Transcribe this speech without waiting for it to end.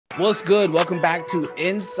What's good? Welcome back to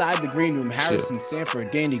Inside the Green Room. Harrison, Shit.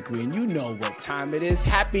 Sanford, Danny Green. You know what time it is.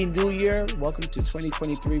 Happy New Year. Welcome to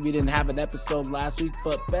 2023. We didn't have an episode last week,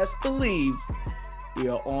 but best believe we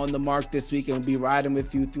are on the mark this week and we'll be riding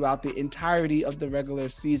with you throughout the entirety of the regular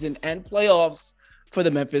season and playoffs for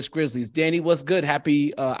the Memphis Grizzlies. Danny, what's good?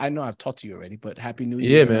 Happy, I know I've talked to you already, but Happy New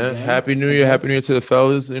Year. Yeah, man. Again, Happy New Year. Happy New Year to the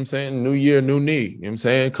fellas. You know what I'm saying? New year, new knee. You know what I'm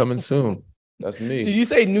saying? Coming soon. That's me. Did you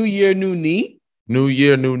say New Year, new knee? New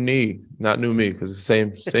year, new knee. Not new me, because it's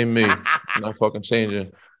the same me. Not fucking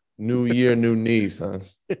changing. New year, new knee, son.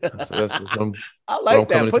 So that's what I'm that.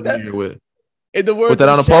 coming Put into that New Year with. in the words Put that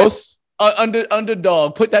on a Shaq, post?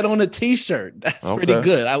 Underdog. Put that on a t-shirt. That's pretty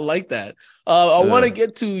good. I like that. I want to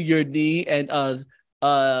get to your knee and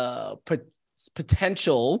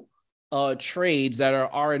potential trades that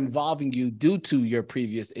are involving you due to your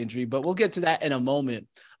previous injury, but we'll get to that in a moment.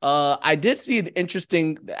 I did see an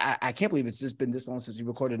interesting, I can't believe it's just been this long since we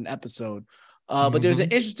recorded an episode, but there's an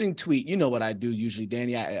interesting tweet. You know what I do usually,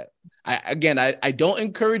 Danny. I don't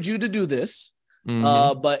encourage you to do this,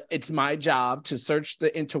 but it's my job to search the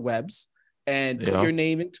interwebs and put your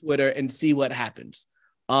name in Twitter and see what happens.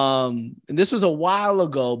 And this was a while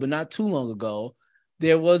ago, but not too long ago.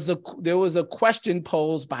 There was a question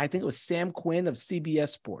posed by, I think it was Sam Quinn of CBS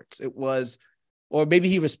Sports. It was, or maybe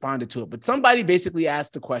he responded to it, but somebody basically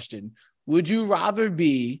asked the question, would you rather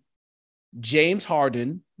be James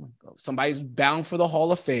Harden, somebody who's bound for the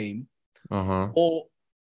Hall of Fame, or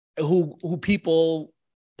who people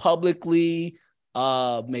publicly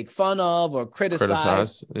make fun of or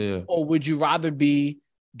criticize, or would you rather be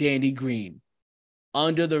Danny Green?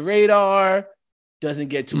 Under the radar, doesn't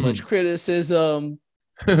get too much criticism,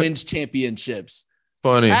 wins championships.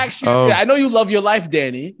 Funny. Actually, I know you love your life,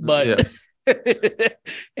 Danny, but yes.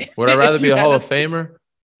 Would I rather be a Hall of Famer?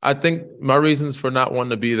 I think my reasons for not wanting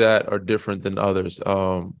to be that are different than others.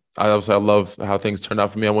 I love how things turned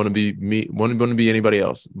out for me. I want to be me, want to be anybody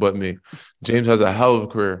else but me. James has a hell of a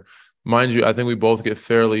career. Mind you, I think we both get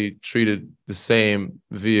fairly treated the same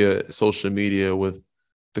via social media with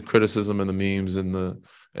the criticism and the memes and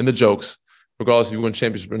the jokes, regardless if you win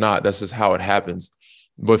championship or not. That's just how it happens.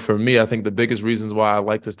 But for me, I think the biggest reasons why I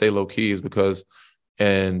like to stay low key is because,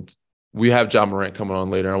 and we have Ja Morant coming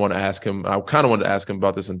on later. I want to ask him. I kind of wanted to ask him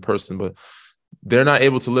about this in person, but they're not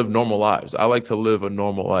able to live normal lives. I like to live a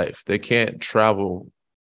normal life. They can't travel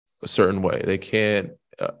a certain way. They can't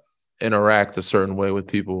interact a certain way with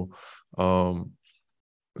people.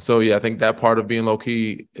 So yeah, I think that part of being low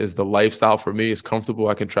key is the lifestyle for me. It's comfortable.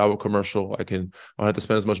 I can travel commercial. I don't have to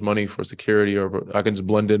spend as much money for security, or I can just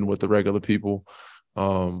blend in with the regular people.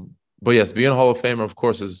 But yes, being a Hall of Famer, of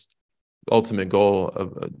course, is the ultimate goal.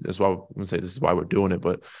 That's why I'm gonna say this is why we're doing it.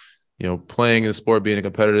 But you know, playing in the sport, being a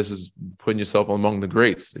competitor, this is putting yourself among the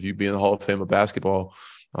greats. If you be in the Hall of Fame of basketball,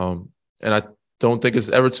 and I don't think it's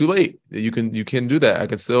ever too late. You can do that. I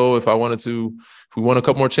can still, if I wanted to, if we won a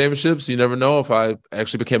couple more championships, you never know. If I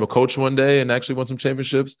actually became a coach one day and actually won some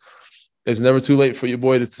championships, it's never too late for your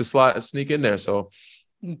boy to sneak in there. So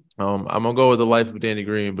I'm gonna go with the life of Danny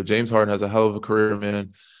Green. But James Harden has a hell of a career,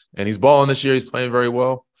 man, and he's balling this year. He's playing very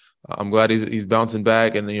well. I'm glad he's bouncing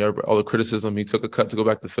back, and all the criticism, he took a cut to go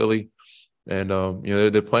back to Philly. And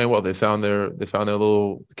they're playing well. They found their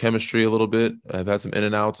little chemistry a little bit. I've had some in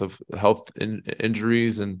and outs of health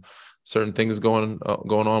injuries and certain things going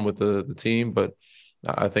on with the team, but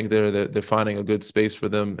I think they're finding a good space for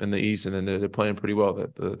them in the East, and then they're playing pretty well.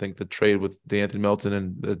 I think the trade with DeAnthony Melton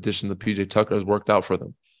and the addition of PJ Tucker has worked out for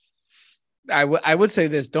them. I would say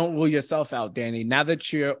this: don't rule yourself out, Danny. Now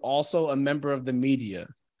that you're also a member of the media,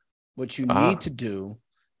 what you need to do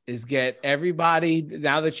is get everybody,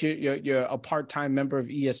 now that you're a part-time member of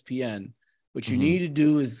ESPN, what you need to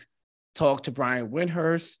do is talk to Brian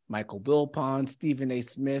Windhurst, Michael Wilpon, Stephen A.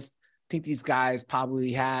 Smith. I think these guys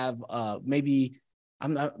probably have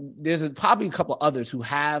there's probably a couple others who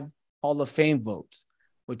have Hall of Fame votes.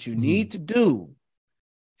 What you need to do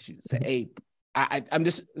is you say, hey, I'm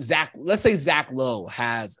just Zach. Let's say Zach Lowe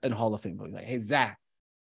has a Hall of Fame vote. Like, hey, Zach,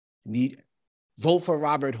 vote for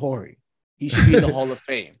Robert Horry. He should be in the Hall of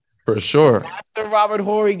Fame. For sure. The faster Robert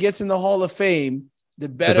Horry gets in the Hall of Fame, the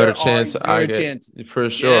better chance I get. For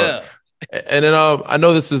sure. Yeah. And then I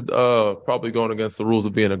know this is probably going against the rules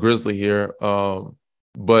of being a Grizzly here,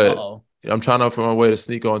 but I'm trying to find my way to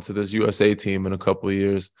sneak onto this USA team in a couple of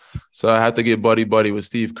years. So I have to get buddy with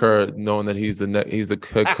Steve Kerr, knowing that he's the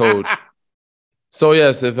head coach. So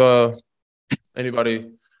yes, if anybody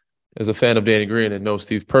is a fan of Danny Green and knows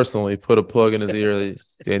Steve personally, put a plug in his ear that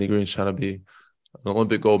Danny Green's trying to be an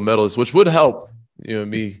Olympic gold medalist, which would help,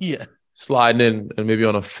 me sliding in and maybe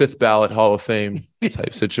on a 5th ballot Hall of Fame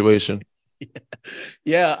type situation.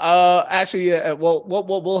 Yeah. Actually, yeah. Well, what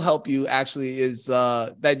will help you actually is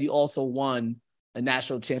that you also won a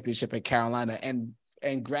national championship at Carolina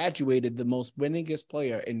and graduated the most winningest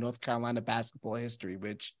player in North Carolina basketball history,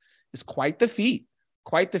 which is quite the feat.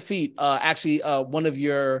 Quite the feat. Actually, one of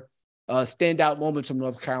your standout moments from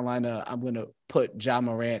North Carolina, I'm going to put Ja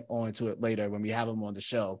Morant onto it later when we have him on the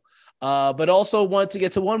show. But also want to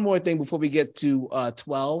get to one more thing before we get to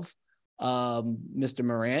 12, Mr.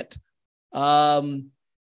 Morant.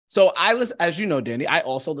 So I listen, as you know, Danny, I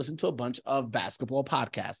also listen to a bunch of basketball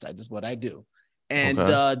podcasts. That is what I do. And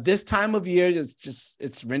this time of year is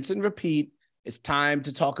it's rinse and repeat. It's time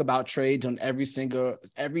to talk about trades on every single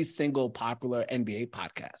popular NBA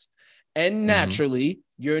podcast. And naturally,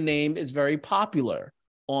 your name is very popular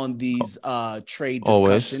on these trade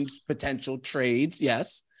discussions, potential trades.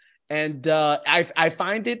 Yes. And I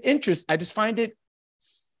find it interesting. I just find it,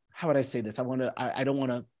 how would I say this? I don't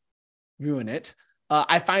want to ruin it.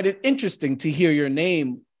 I find it interesting to hear your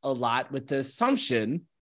name a lot with the assumption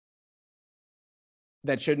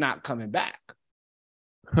that you're not coming back.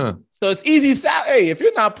 So it's easy. Hey, if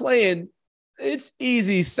you're not playing, it's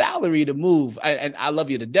easy salary to move. And I love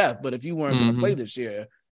you to death, but if you weren't going to play this year,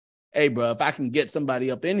 hey, bro, if I can get somebody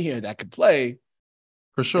up in here that could play,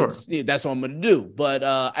 for sure, that's what I'm going to do. But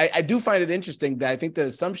I do find it interesting that I think the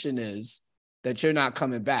assumption is that you're not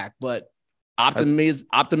coming back, but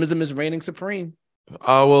optimism is reigning supreme.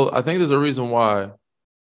 Well, I think there's a reason why,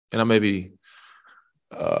 and I maybe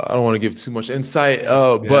I don't want to give too much insight,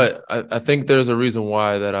 but I think there's a reason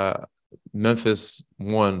why that Memphis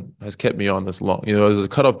has kept me on this long. You know, there's a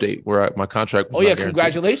cutoff date where my contract was not guaranteed.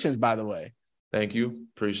 Congratulations, by the way. Thank you.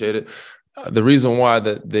 Appreciate it. The reason why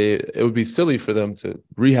that it would be silly for them to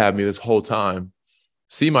rehab me this whole time,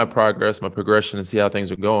 see my progress, my progression, and see how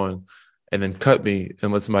things are going, and then cut me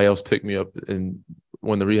and let somebody else pick me up and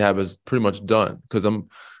when the rehab is pretty much done, because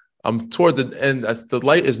I'm toward the end. The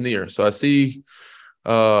light is near, so I see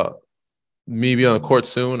me be on the court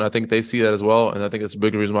soon. I think they see that as well, and I think that's a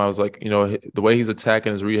big reason why I was like, you know, the way he's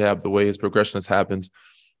attacking his rehab, the way his progression has happened,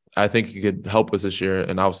 I think he could help us this year,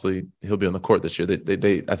 and obviously he'll be on the court this year.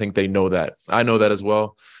 I think they know that. I know that as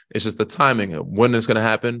well. It's just the timing of when it's going to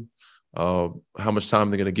happen, how much time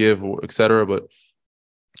they're going to give, et cetera. But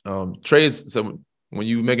trades. So when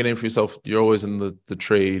you make a name for yourself, you're always in the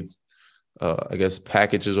trade, I guess,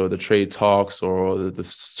 packages or the trade talks or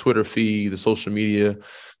the Twitter feed, the social media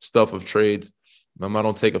stuff of trades. I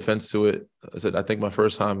don't take offense to it. I said, I think my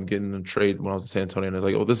first time getting a trade when I was in San Antonio, and I was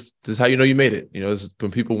like, oh, this is how you know you made it. You know, this is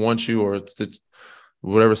when people want you, or it's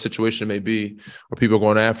whatever situation it may be, or people are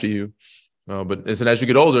going after you. But as you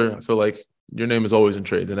get older, I feel like your name is always in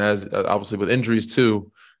trades. And as obviously with injuries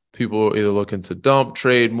too, people are either looking to dump,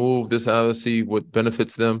 trade, move, this and that, see what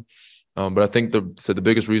benefits them. But I think the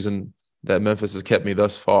biggest reason that Memphis has kept me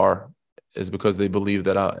thus far is because they believe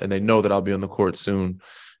that and they know that I'll be on the court soon.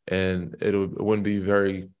 And it wouldn't be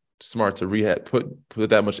very smart to put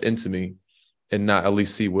that much into me and not at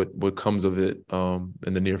least see what comes of it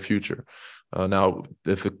in the near future. Now,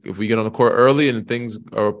 if we get on the court early and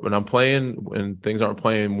when I'm playing and things aren't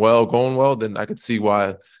going well, then I could see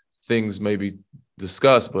why things may be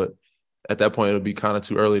discussed. But at that point, it'll be kind of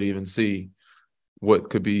too early to even see what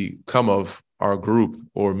could become of our group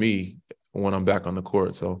or me when I'm back on the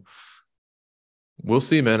court. So we'll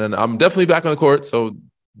see, man. And I'm definitely back on the court. So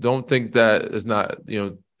don't think that is not,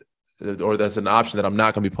 or that's an option that I'm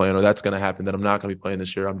not going to be playing, or that's going to happen that I'm not going to be playing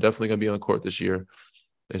this year. I'm definitely going to be on the court this year.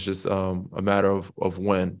 It's just a matter of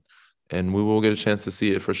when, and we will get a chance to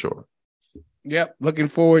see it for sure. Yep. Looking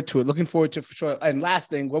forward to it for sure. And last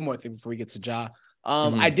thing, one more thing before we get to Ja.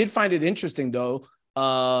 I did find it interesting though,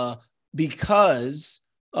 because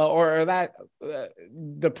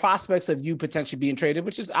the prospects of you potentially being traded,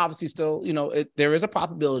 which is obviously still, there is a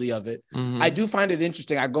probability of it. I do find it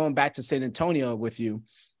interesting. I'm going back to San Antonio with you,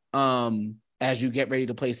 as you get ready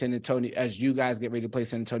to play San Antonio, as you guys get ready to play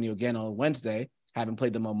San Antonio again on Wednesday, haven't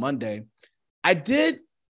played them on Monday.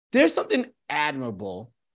 There's something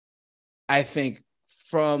admirable, I think,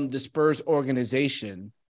 from the Spurs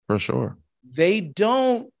organization. For sure.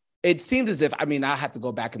 It seems as if, I have to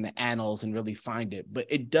go back in the annals and really find it, but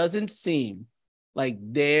it doesn't seem like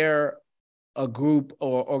they're a group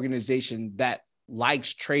or organization that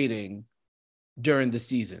likes trading during the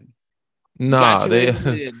season. Nah,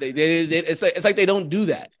 it's like they don't do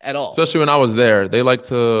that at all. Especially when I was there, they like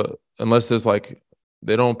to, unless there's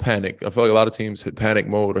they don't panic. I feel like a lot of teams hit panic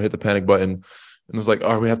mode or hit the panic button, and it's like,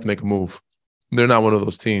 oh, we have to make a move. They're not one of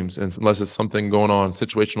those teams. And unless it's something going on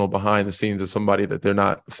situational behind the scenes of somebody that they're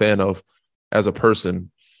not a fan of as a person,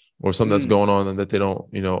 or something that's going on and that they don't,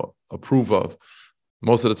 approve of.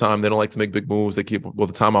 Most of the time, they don't like to make big moves. They keep, well,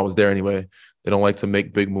 the time I was there anyway, they don't like to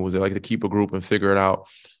make big moves. They like to keep a group and figure it out.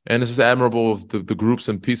 And it's just admirable of the groups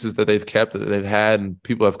and pieces that they've kept, that they've had, and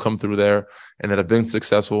people have come through there and that have been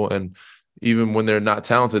successful. And even when they're not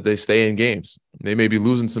talented, they stay in games. They may be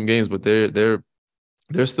losing some games, but they're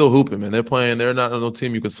still hooping, man. They're playing. They're not no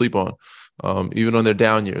team you can sleep on. Even on their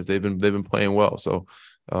down years, they've been playing well. So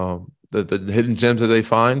the hidden gems that they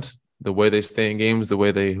find, the way they stay in games, the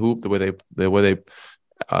way they hoop, the way they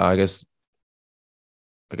I guess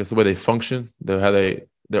the way they function, how their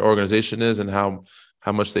organization is, and how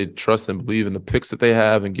much they trust and believe in the picks that they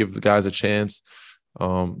have and give the guys a chance.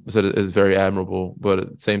 So it's very admirable. But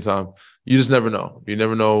at the same time, you just never know. You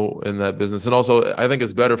never know in that business. And also, I think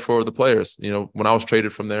it's better for the players. You know, when I was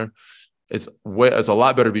traded from there, it's a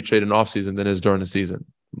lot better to be traded in off season than it is during the season.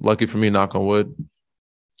 Lucky for me, knock on wood,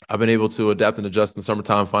 I've been able to adapt and adjust in the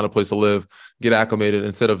summertime, find a place to live, get acclimated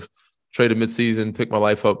instead of traded midseason, pick my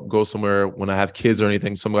life up, go somewhere when I have kids or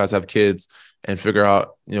anything. Some guys have kids and figure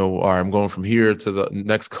out, you know, all right, I'm going from here to the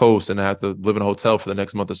next coast and I have to live in a hotel for the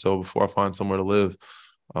next month or so before I find somewhere to live.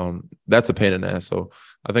 That's a pain in the ass. So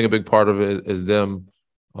I think a big part of it is them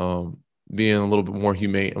being a little bit more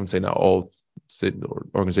humane. I would say not all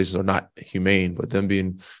organizations are not humane, but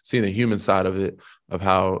them seeing the human side of it, of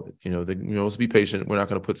how, let's be patient. We're not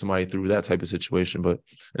going to put somebody through that type of situation. But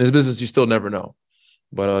in this business, you still never know.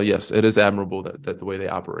 But yes, it is admirable that the way they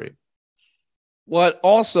operate. What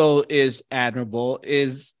also is admirable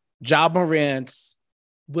is Ja Morant's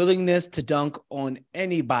willingness to dunk on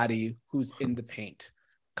anybody who's in the paint.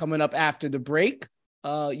 Coming up after the break,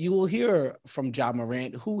 you will hear from Ja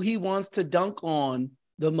Morant who he wants to dunk on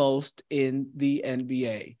the most in the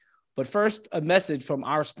NBA. But first, a message from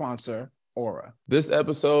our sponsor, Aura. This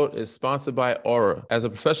episode is sponsored by Aura. As a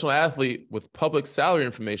professional athlete with public salary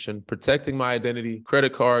information, protecting my identity,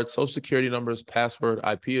 credit cards, social security numbers, password,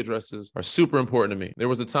 IP addresses are super important to me. There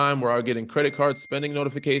was a time where I was getting credit card spending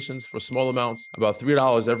notifications for small amounts, about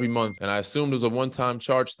 $3 every month. And I assumed it was a one-time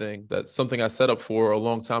charge thing. That's something I set up for a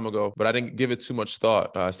long time ago, but I didn't give it too much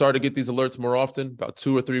thought. I started to get these alerts more often, about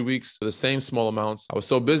 2 or 3 weeks for the same small amounts. I was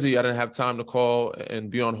so busy, I didn't have time to call and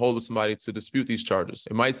be on hold with somebody to dispute these charges.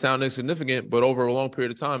 It might sound insignificant, but over a long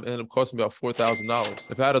period of time, it ended up costing me about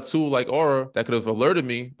 $4,000. If I had a tool like Aura that could have alerted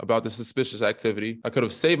me about the suspicious activity, I could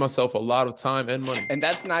have saved myself a lot of time and money. And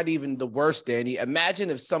that's not even the worst, Danny.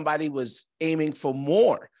 Imagine if somebody was aiming for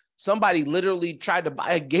more. Somebody literally tried to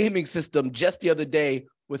buy a gaming system just the other day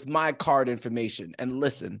with my card information. And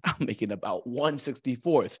listen, I'm making about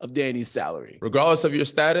 1/64th of Danny's salary. Regardless of your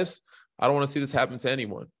status, I don't want to see this happen to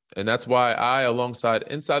anyone. And that's why I, alongside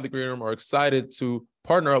Inside the Green Room, are excited to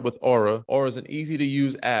partner up with Aura. Aura is an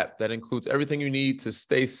easy-to-use app that includes everything you need to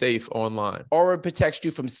stay safe online. Aura protects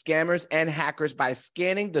you from scammers and hackers by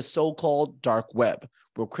scanning the so-called dark web,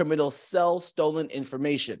 where criminals sell stolen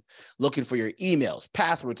information. Looking for your emails,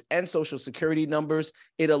 passwords, and social security numbers,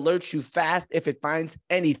 it alerts you fast if it finds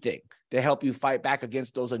anything to help you fight back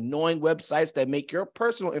against those annoying websites that make your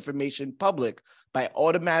personal information public by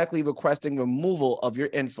automatically requesting removal of your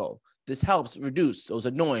info. This helps reduce those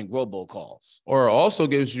annoying robocalls. Aura also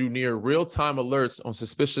gives you near real-time alerts on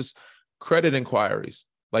suspicious credit inquiries.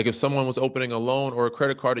 Like if someone was opening a loan or a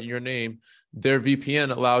credit card in your name, their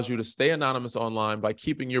VPN allows you to stay anonymous online by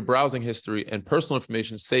keeping your browsing history and personal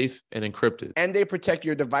information safe and encrypted. And they protect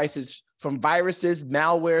your devices from viruses,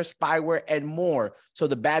 malware, spyware, and more, so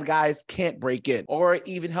the bad guys can't break in. Or it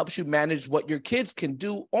even helps you manage what your kids can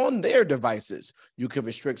do on their devices. You can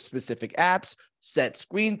restrict specific apps, set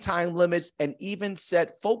screen time limits, and even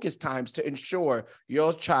set focus times to ensure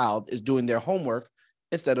your child is doing their homework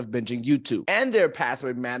instead of binging YouTube. And their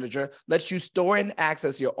password manager lets you store and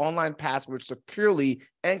access your online passwords securely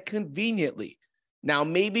and conveniently. Now,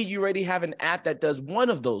 maybe you already have an app that does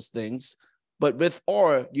one of those things, but with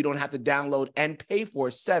Aura, you don't have to download and pay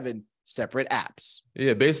for 7 separate apps.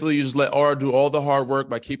 Yeah, basically, you just let Aura do all the hard work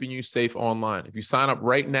by keeping you safe online. If you sign up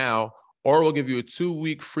right now, Aura will give you a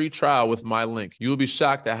 2-week free trial with my link. You'll be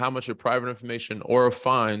shocked at how much your private information Aura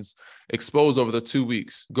finds exposed over the 2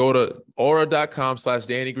 weeks. Go to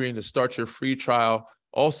aura.com/Danny Green to start your free trial.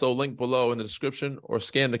 Also, link below in the description or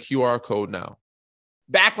scan the QR code now.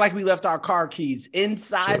 Back like we left our car keys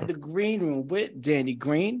inside the green room with Danny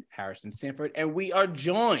Green, Harrison Sanford, and we are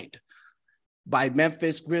joined by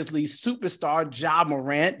Memphis Grizzlies superstar Ja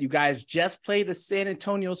Morant. You guys just played the San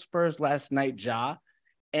Antonio Spurs last night, Ja.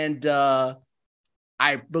 And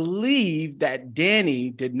I believe that Danny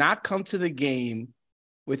did not come to the game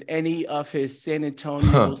with any of his San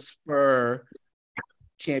Antonio Spur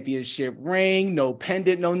championship ring, no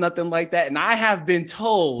pendant, no nothing like that. And I have been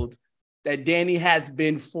told that Danny has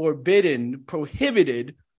been prohibited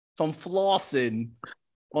from flossing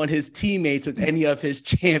on his teammates with any of his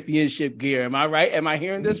championship gear. Am I right? Am I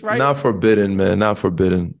hearing this right? Not forbidden, man. Not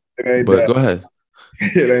forbidden. It ain't but that. Go ahead.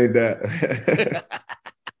 It ain't that.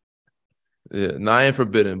 Yeah, no, I ain't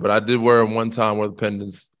forbidden, but I did wear them one time, wore the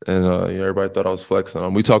pendants, and everybody thought I was flexing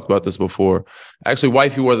them. We talked about this before. Actually,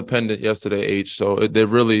 wifey wore the pendant yesterday, H. So they're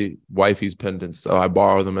really wifey's pendants. So I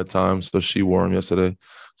borrow them at times, so she wore them yesterday.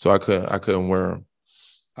 So I couldn't wear them.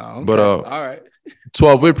 Oh, okay. But all right.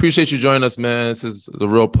 12, we appreciate you joining us, man. This is a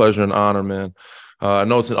real pleasure and honor, man. I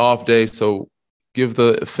know it's an off day, so give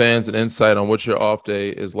the fans an insight on what your off day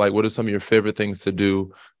is like. What are some of your favorite things to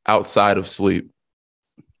do outside of sleep?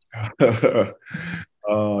 Normally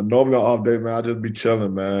on off day, man, I just be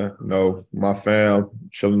chilling, man. My fam,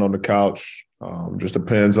 chilling on the couch. Just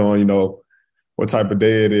depends on, what type of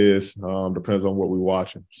day it is. Depends on what we're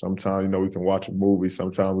watching. Sometimes, we can watch a movie.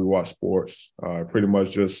 Sometimes we watch sports. Pretty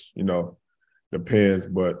much just, depends.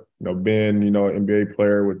 But, being, an NBA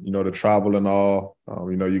player with, the travel and all,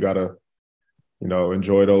 you got to,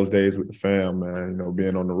 enjoy those days with the fam, man,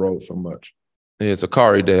 being on the road so much. Yeah, it's a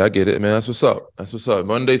Kari day. I get it, man. That's what's up. That's what's up.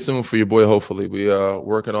 Monday soon for your boy, hopefully. We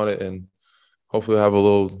working on it, and hopefully have a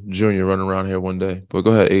little junior running around here one day. But go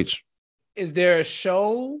ahead, H. Is there a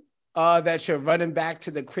show that you're running back to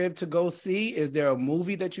the crib to go see? Is there a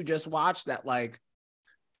movie that you just watched that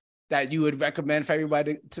you would recommend for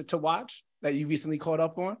everybody to watch that you recently caught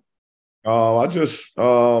up on? I just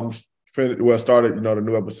started, the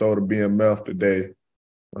new episode of BMF today.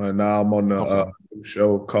 Now I'm on the new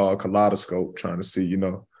show called Kaleidoscope, trying to see,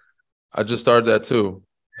 I just started that too.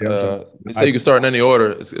 Yeah, they say you can start in any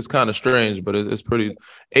order. It's kind of strange, but it's pretty.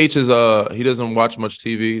 H is he doesn't watch much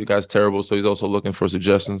TV. The guy's terrible, so he's also looking for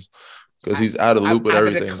suggestions because he's out of the loop with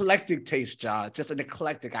everything. I have an eclectic taste, John. Just an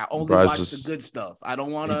eclectic. I only watch the good stuff. I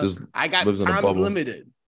don't want to. I got time is limited.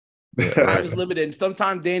 Yeah, time is limited, and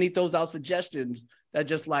sometimes Danny throws out suggestions that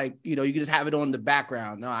just you can just have it on the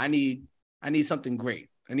background. No, I need something great.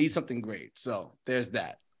 I need something great. So there's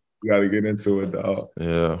that. You got to get into it, dog.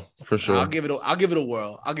 Yeah, for sure. I'll give it a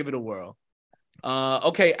whirl.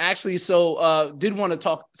 Okay, actually, so did want to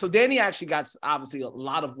talk. So Danny actually got obviously a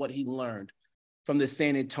lot of what he learned from the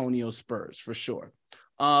San Antonio Spurs for sure.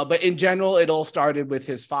 But in general, it all started with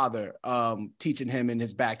his father teaching him in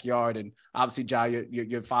his backyard. And obviously, Ja,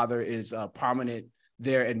 your father is prominent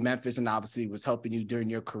there in Memphis and obviously was helping you during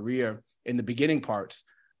your career in the beginning parts.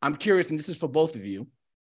 I'm curious, and this is for both of you.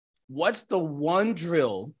 What's the one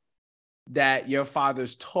drill that your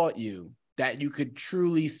father's taught you that you could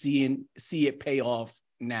truly see it pay off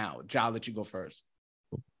now? Ja, I'll let you go first.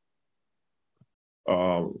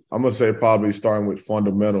 I'm going to say probably starting with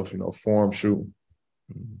fundamentals, form shooting.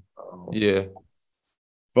 Yeah.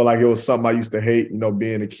 Feel like it was something I used to hate,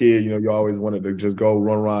 being a kid, you always wanted to just go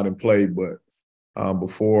run around and play. But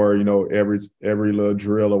before, every little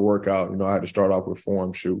drill or workout, I had to start off with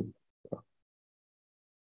form shooting.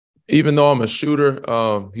 Even though I'm a shooter,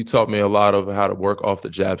 he taught me a lot of how to work off the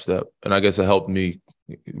jab step. And I guess it helped me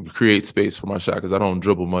create space for my shot because I don't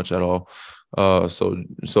dribble much at all. So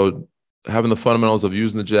having the fundamentals of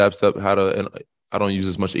using the jab step, and I don't use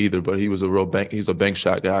as much either, but he was he's a bank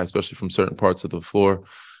shot guy, especially from certain parts of the floor.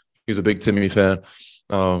 He's a big Timmy fan.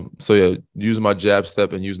 So yeah, using my jab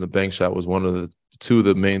step and using the bank shot was one of the two of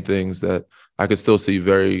the main things that I could still see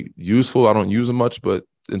very useful. I don't use them much, but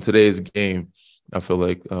in today's game, I feel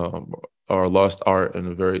like are lost art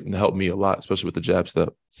and helped me a lot, especially with the jab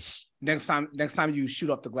step. Next time you shoot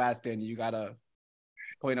off the glass, then you gotta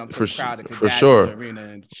point out to the crowd if for sure. In the arena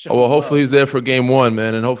and well, hopefully he's there for game one,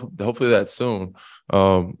 man, and hopefully that's soon.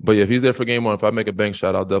 But yeah, if he's there for game one, if I make a bank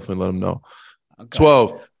shot, I'll definitely let him know. Okay.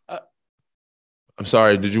 12. I'm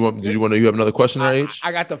sorry. You have another question there, H?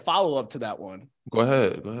 I got the follow up to that one. Go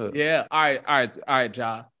ahead. Yeah. All right,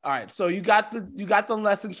 Ja. All right. So you got the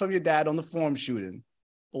lessons from your dad on the form shooting.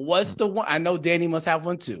 But what's the one? I know Danny must have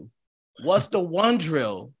one too. What's the one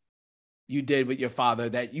drill you did with your father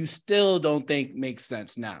that you still don't think makes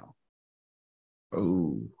sense now?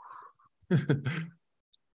 Oh, that's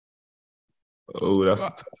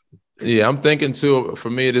tough. Yeah, I'm thinking too. For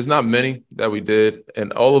me, there's not many that we did,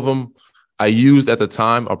 and all of them I used at the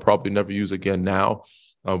time. I'll probably never use again now.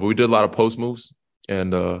 But we did a lot of post moves,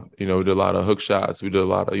 and we did a lot of hook shots. We did a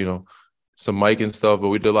lot of some mic and stuff, but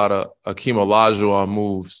we did a lot of Akeem Olajuwon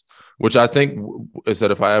moves, which I think is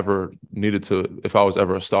that if I was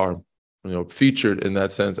ever a star, featured in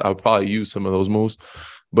that sense, I would probably use some of those moves,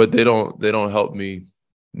 but they don't help me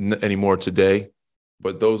anymore today.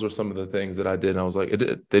 But those were some of the things that I did. And I was like,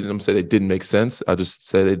 they didn't say they didn't make sense. I just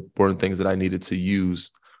said it weren't things that I needed to use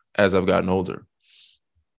as I've gotten older.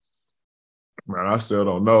 Man, I still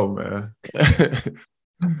don't know, man.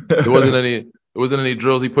 There wasn't any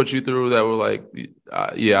drills he put you through that were like,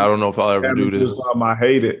 yeah, I don't know if I'll ever do this. I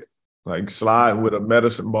hated, like sliding with a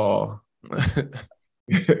medicine ball.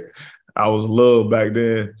 I was little back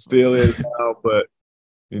then, still is now, but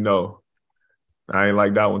you know, I ain't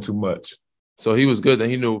like that one too much. So he was good that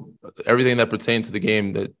he knew everything that pertained to the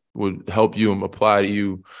game that would help you and apply to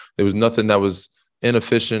you. There was nothing that was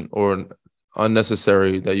inefficient or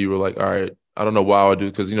unnecessary that you were like, all right, I don't know why I would do,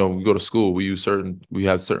 because you know, we go to school, we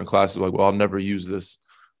have certain classes like, well, I'll never use this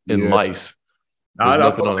in life. There's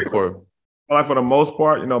nothing on the court. Like for the most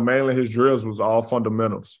part, you know, mainly his drills was all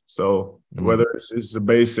fundamentals. So whether it's the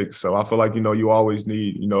basics, so I feel like, you know, you always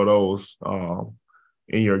need, you know, those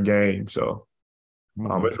in your game. So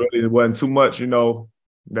it wasn't too much, you know,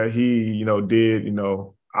 that he, you know, did, you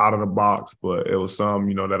know, out of the box, but it was some,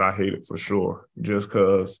 you know, that I hated for sure, just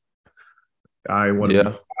because I ain't want to be,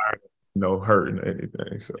 you know, hurting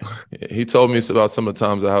anything. So he told me about some of the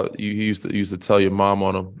times how he used to tell your mom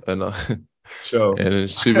on him, and sure. And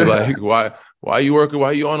she'd be like, why are you working? Why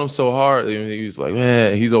are you on him so hard? And he's like,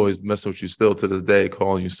 man, he's always messing with you still to this day,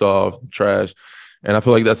 calling you soft, trash. And I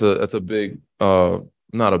feel like that's a big,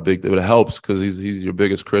 not a big, but it helps because he's your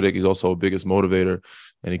biggest critic. He's also a biggest motivator,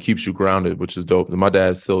 and he keeps you grounded, which is dope. And my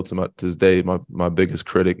dad's still to this day my biggest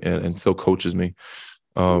critic, and still coaches me.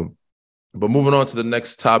 But moving on to the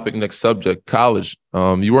next topic, next subject, college.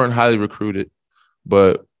 You weren't highly recruited,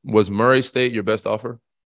 but was Murray State your best offer?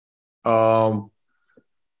 I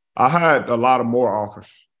had a lot of more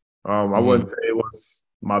offers. I wouldn't say it was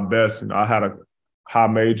my best. You know, I had a high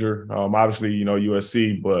major, obviously, you know,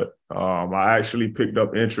 USC, but I actually picked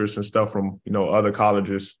up interest and stuff from, you know, other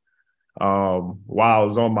colleges while I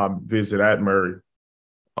was on my visit at Murray.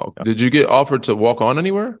 Oh, did you get offered to walk on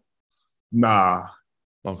anywhere? Nah.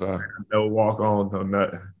 Okay. No walk on, no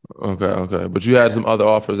nothing. Okay. But you had some other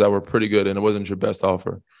offers that were pretty good, and it wasn't your best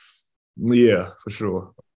offer. Yeah, for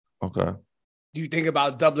sure. Okay. Do you think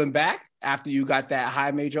about doubling back after you got that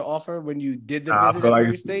high major offer when you did the visit at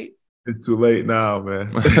Murray State? It's too late now,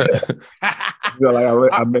 man. I feel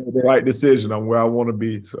like I made the right decision. I'm where I want to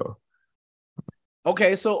be. So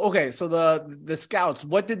Okay, so the scouts,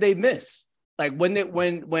 what did they miss? Like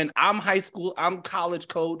when I'm high school, I'm college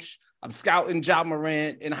coach, I'm scouting Ja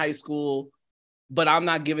Morant in high school, but I'm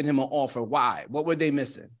not giving him an offer. Why? What were they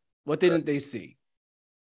missing? What didn't they see?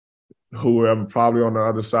 Whoever probably on the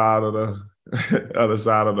other side of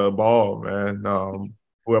the ball, man.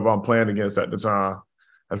 Whoever I'm playing against at the time.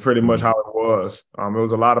 That's pretty much how it was. It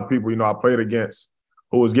was a lot of people, you know, I played against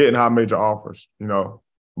who was getting high major offers, you know,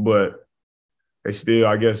 but they still,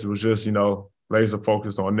 I guess it was just, you know, laser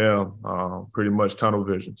focused on them, pretty much tunnel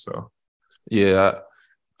vision. So, yeah,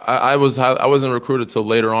 I wasn't recruited till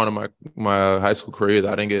later on in my high school career.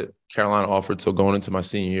 I didn't get Carolina offered till going into my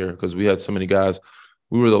senior year because we had so many guys.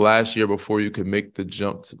 We were the last year before you could make the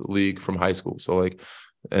jump to the league from high school. So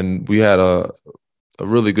and we had a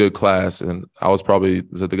really good class, and I was probably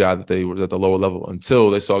the guy that they was at the lower level until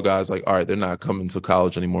they saw guys like, all right, they're not coming to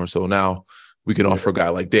college anymore. So now we can offer a guy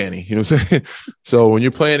like Danny, you know what I'm saying? So when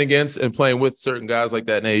you're playing against and playing with certain guys like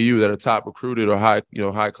that in AAU that are top recruited or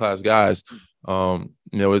high class guys, you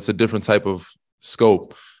know, it's a different type of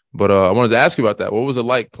scope. But I wanted to ask you about that. What was it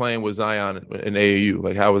like playing with Zion in AAU?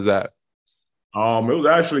 Like, how was that? It was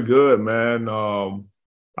actually good, man.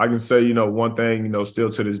 I can say, you know, one thing, you know, still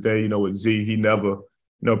to this day, you know, with Z, he never, you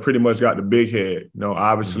know, pretty much got the big head. You know,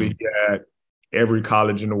 obviously he had every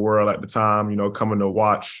college in the world at the time, you know, coming to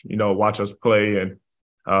watch us play.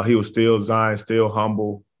 And he was still Zion, still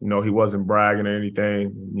humble. You know, he wasn't bragging or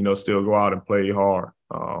anything, you know, still go out and play hard.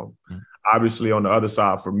 Obviously on the other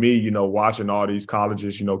side, for me, you know, watching all these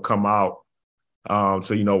colleges, you know, come out,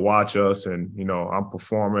 so, you know, watch us and, you know, I'm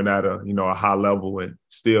performing at a high level and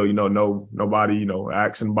still, you know, nobody, you know,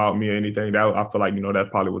 asking about me or anything. That I feel like, you know,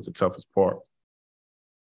 that probably was the toughest part.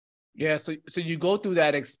 Yeah. So you go through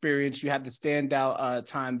that experience, you have the standout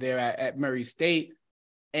time there at Murray State,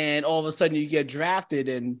 and all of a sudden you get drafted,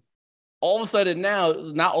 and all of a sudden now,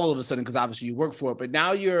 not all of a sudden, because obviously you work for it, but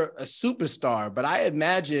now you're a superstar. But I'd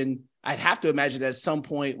have to imagine at some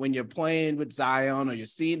point when you're playing with Zion or you're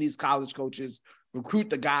seeing these college coaches recruit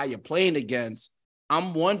the guy you're playing against,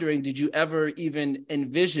 I'm wondering, did you ever even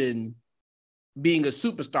envision being a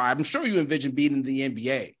superstar? I'm sure you envisioned being in the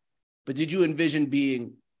NBA, but did you envision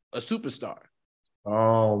being a superstar?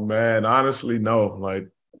 Oh, man, honestly, no. Like,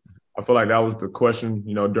 I feel like that was the question,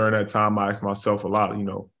 you know, during that time I asked myself a lot, you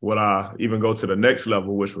know, would I even go to the next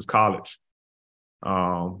level, which was college?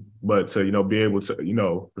 But to, you know, be able to, you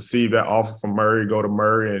know, receive that offer from Murray, go to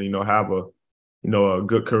Murray and, you know, have a a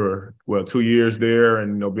good career. Well, 2 years there,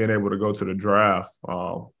 and being able to go to the draft.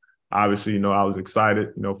 Obviously, I was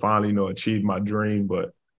excited. Finally, achieved my dream.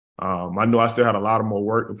 But I knew I still had a lot of more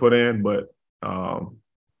work to put in. But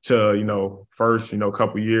first,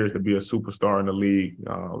 couple years to be a superstar in the league,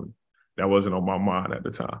 that wasn't on my mind at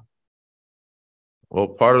the time. Well,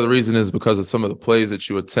 part of the reason is because of some of the plays that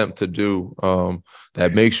you attempt to do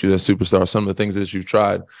that makes you a superstar, some of the things that you've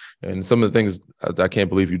tried, and some of the things I can't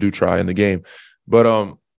believe you do try in the game. But,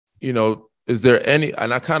 is there any –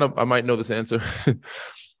 and I might know this answer.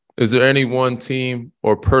 Is there any one team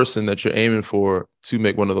or person that you're aiming for to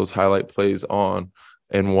make one of those highlight plays on,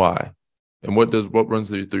 and why? And what runs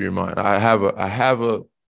through your mind? I have a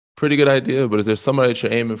pretty good idea, but is there somebody that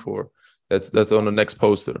you're aiming for that's on the next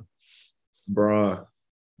poster? LeBron.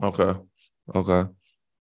 Okay.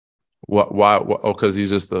 Why? Oh, because he's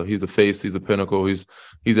the face. He's the pinnacle. He's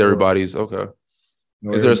everybody's. Okay.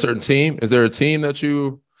 No, is there a certain team? Is there a team that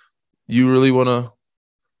you really want to?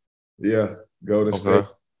 Yeah, Golden State.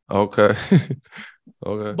 Okay.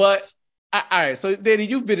 Okay. But all right. So Danny,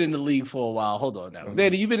 you've been in the league for a while. Hold on now,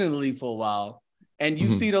 Danny. You've been in the league for a while, and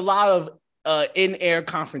you've seen a lot of in-air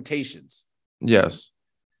confrontations. Yes.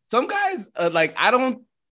 Some guys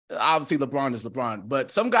obviously LeBron is LeBron,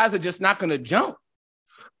 but some guys are just not going to jump.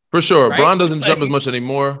 For sure. Right? Bron doesn't jump as much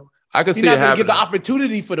anymore. I can see it happening. Get the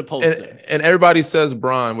opportunity for the poster. And everybody says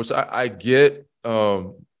Bron, which I get.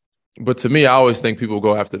 But to me, I always think people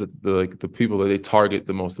go after the people that they target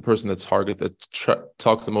the most, the person that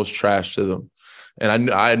talks the most trash to them.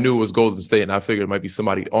 And I knew it was Golden State, and I figured it might be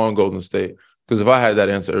somebody on Golden State. Because if I had that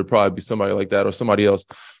answer, it would probably be somebody like that or somebody else.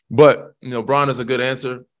 But, Bron is a good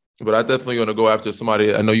answer. But I'm definitely going to go after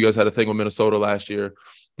somebody. I know you guys had a thing with Minnesota last year.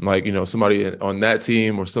 Like, somebody on that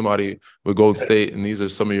team or somebody with Golden State, and these are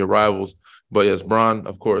some of your rivals. But yes, Bron,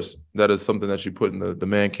 of course, that is something that you put in the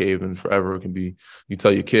man cave, and forever it can be. You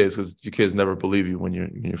tell your kids, because your kids never believe you when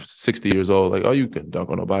you're 60 years old. Like, oh, you can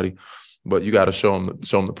dunk on nobody, but you got to show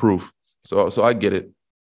them the proof. So I get it.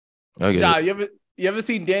 You ever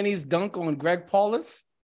seen Danny's dunk on Greg Paulus?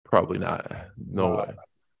 Probably not. No way,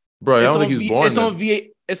 bro. I don't think he was born.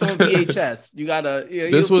 It's on VHS. You gotta. He'll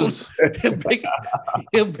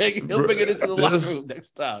bring it into the locker room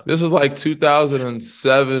next time. This was like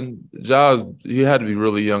 2007. Ja, he had to be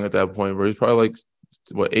really young at that point. Where he's probably like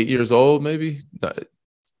 8 years old, maybe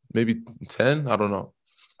 10. I don't know.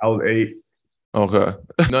 I was 8. Okay,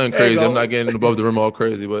 nothing crazy. I'm not getting above the rim all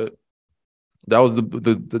crazy, but that was the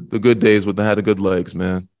good days when they had the good legs,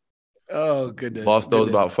 man. Oh goodness! Lost those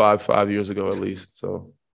about five years ago at least.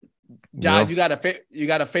 So. John, you got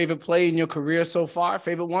a favorite play in your career so far?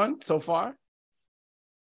 Favorite one so far?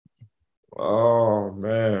 Oh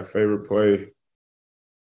man, favorite play.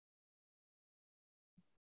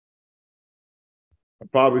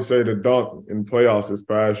 I'd probably say the dunk in playoffs this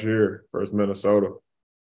past year versus Minnesota.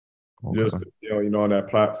 Okay. Just on that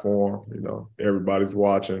platform, everybody's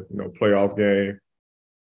watching, playoff game.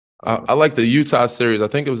 I like the Utah series. I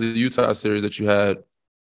think it was the Utah series that you had.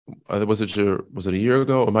 Was it a year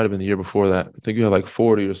ago? It might have been the year before that. I think you had like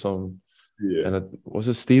 40 or something. Yeah. And was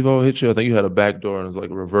it Steve-O hit you? I think you had a backdoor and it was like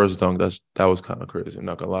a reverse dunk. That was kind of crazy. I'm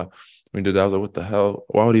not gonna lie. When you did that, I was like, what the hell?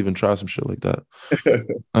 Why would he even try some shit like that?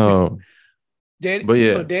 Danny, but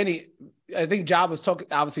yeah. So Danny, I think Ja was talking.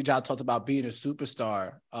 Obviously, Ja talked about being a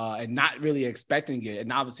superstar and not really expecting it.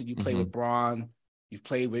 And obviously, you played with Bron. You've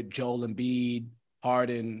played with Joel Embiid,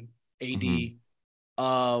 Harden, AD.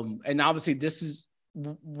 And obviously, this is.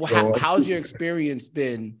 How's your experience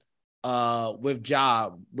been with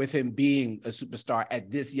Ja, with him being a superstar at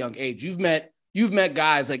this young age? You've met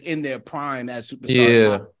guys like in their prime as superstars.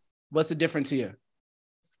 Yeah. What's the difference here?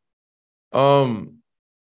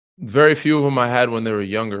 Very few of them I had when they were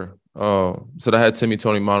younger. So I had Timmy,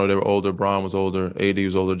 Tony, Mono. They were older. Bron was older. AD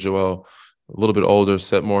was older. Joel, a little bit older,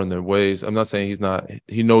 set more in their ways. I'm not saying he's not.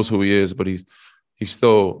 He knows who he is, but he's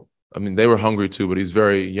still. I mean, they were hungry too, but he's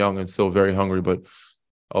very young and still very hungry, but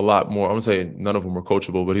a lot more. I'm gonna say none of them were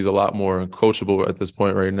coachable, but he's a lot more coachable at this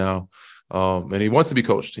point right now. And he wants to be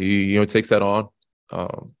coached. He takes that on.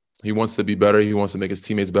 He wants to be better. He wants to make his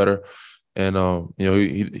teammates better. And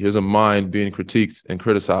he doesn't mind being critiqued and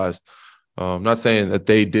criticized. I'm not saying that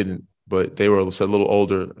they didn't, but they were a little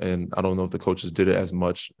older, and I don't know if the coaches did it as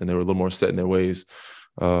much, and they were a little more set in their ways.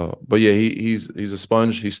 But yeah, he's a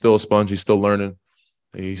sponge. He's still a sponge. He's still learning.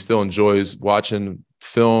 He still enjoys watching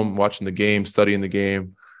film, watching the game, studying the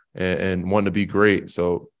game, and wanting to be great.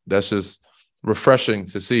 So that's just refreshing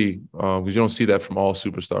to see, because you don't see that from all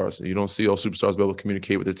superstars. You don't see all superstars be able to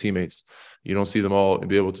communicate with their teammates. You don't see them all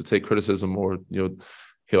be able to take criticism, or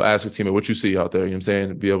he'll ask a teammate, what you see out there, you know what I'm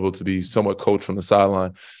saying, be able to be somewhat coached from the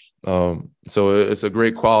sideline. So it's a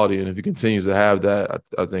great quality, and if he continues to have that,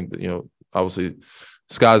 I think that, obviously,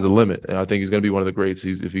 sky's the limit, and I think he's going to be one of the greats.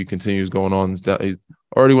 If he continues going on, he's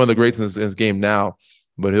already one of the greats in his game now,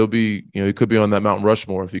 but he'll be, he could be on that Mount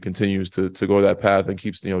Rushmore if he continues to go that path and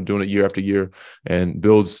keeps, doing it year after year and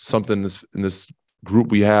builds something in this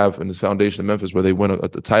group we have in this foundation of Memphis where they win a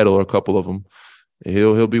title or a couple of them.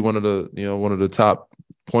 He'll be one of the top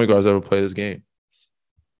point guards ever play this game.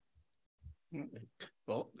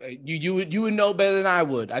 Well, you would know better than I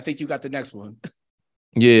would. I think you got the next one.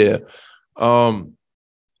 Yeah.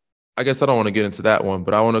 I guess I don't want to get into that one,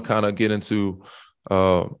 but I want to kind of get into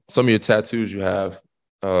some of your tattoos you have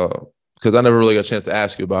because I never really got a chance to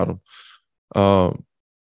ask you about them.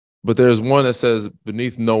 But there's one that says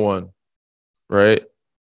 "Beneath No One," right?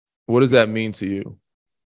 What does that mean to you?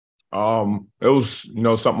 It was,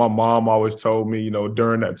 something my mom always told me,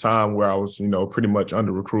 during that time where I was, pretty much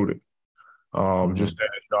under recruited. Just that,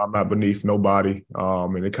 I'm not beneath nobody.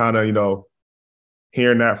 And it kind of,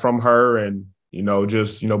 hearing that from her and,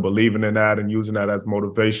 just, believing in that and using that as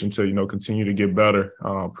motivation to, continue to get better.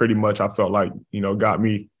 Pretty much I felt like, got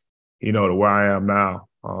me, to where I am now.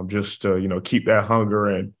 Just to, keep that hunger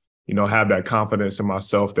and, have that confidence in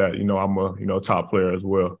myself that, I'm a, top player as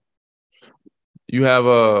well. You have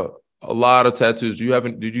a lot of tattoos.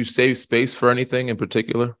 Did you save space for anything in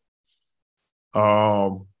particular?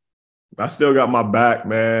 I still got my back,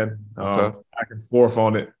 man. Okay. Back and forth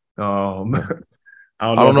on it.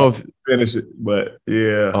 I don't know if I finish it, but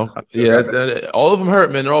yeah. Okay. All of them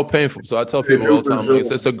hurt, man. They're all painful. So I tell people all the time, like,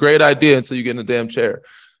 it's a great idea until you get in the damn chair.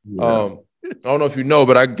 Yeah. I don't know if you know,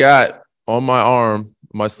 but I got on my arm,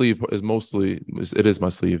 my sleeve is my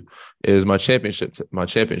sleeve, is my championships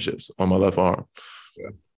on my left arm. Yeah.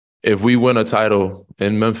 If we win a title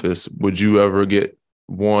in Memphis, would you ever get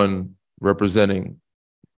one representing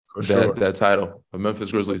that title? A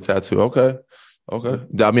Memphis Grizzlies tattoo. Okay.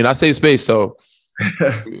 I mean, I save space, so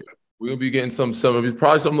we'll be getting some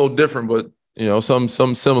probably something a little different, but some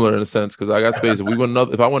similar in a sense because I got space. If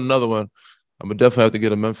I win another one, I'm gonna definitely have to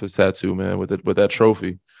get a Memphis tattoo, man, with that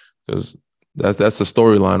trophy because that's the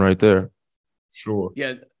storyline right there. Sure.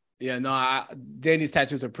 Yeah. No, Danny's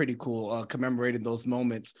tattoos are pretty cool, commemorating those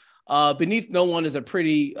moments. Beneath No One is a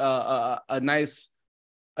pretty a nice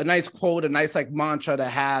quote, a nice like mantra to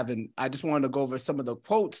have, and I just wanted to go over some of the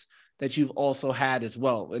quotes that you've also had as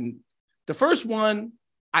well. And the first one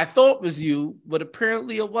I thought was you, but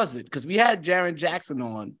apparently it wasn't because we had Jaren Jackson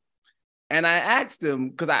on, and I asked him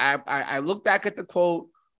because I looked back at the quote.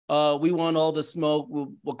 We want all the smoke.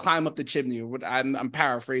 We'll climb up the chimney. I'm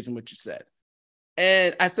paraphrasing what you said.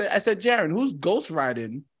 And I said, Jaren, who's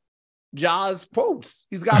ghostwriting Ja's quotes?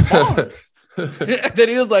 He's got bars. Then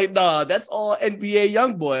he was like, nah, that's all NBA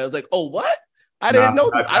young boy. I was like, oh, what? I didn't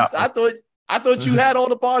know this. I thought you had all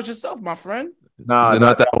the bars yourself, my friend. Nah,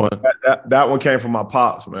 not that one. That one came from my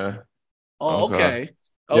pops, man. Oh, okay.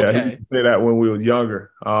 Yeah, he used to play that when we was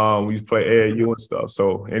younger. We used to play AAU and stuff.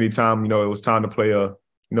 So anytime, it was time to play a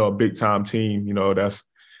big time team, that's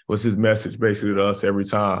was his message basically to us every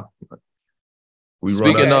time.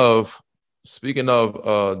 Speaking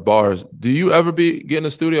of bars, do you ever get in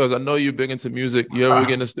the studios? I know you're big into music. You ever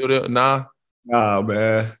get in the studio? Nah,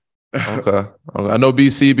 man. Okay. I know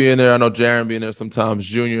BC being there. I know Jaren being there sometimes.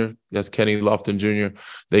 Junior, that's Kenny Lofton Jr.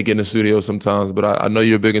 They get in the studio sometimes. But I know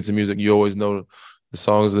you're big into music. You always know the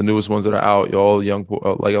songs, the newest ones that are out. You're all young,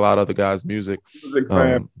 like a lot of other guys' music. Music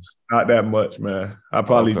fan, not that much, man. I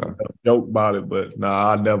probably joke about it, but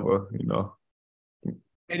I never,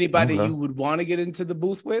 Anybody you would want to get into the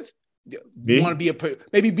booth with? You want to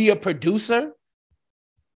maybe be a producer?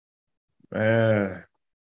 Man.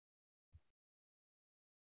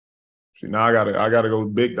 See, now I gotta go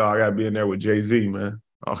big dog. I gotta be in there with Jay-Z, man.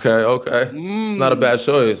 Okay. It's not a bad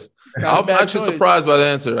choice. I'm actually surprised by the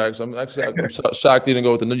answer. I'm shocked you didn't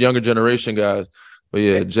go with the younger generation guys. But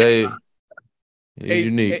yeah, Jay,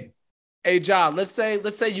 unique. Hey, John, let's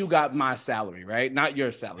say you got my salary, right? Not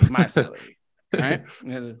your salary, my salary, right?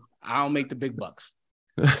 I don't make the big bucks.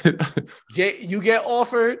 Jay, you get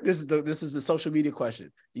offered. This is the social media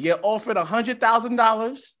question. You get offered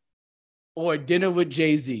 $100,000 or dinner with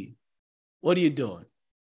Jay-Z. What are you doing?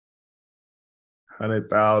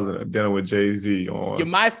 100,000 a dinner with Jay-Z on. You're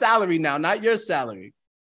my salary now, not your salary.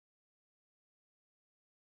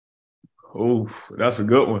 Oof, that's a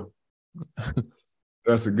good one.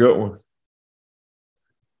 That's a good one.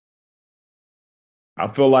 I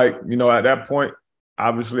feel like, at that point,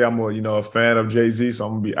 obviously I'm a fan of Jay-Z, so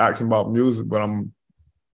I'm gonna be asking about music, but I'm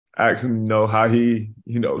asking, how he,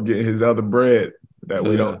 getting his other bread that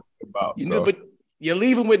we don't know about. You're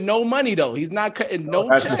leaving with no money though. He's not cutting no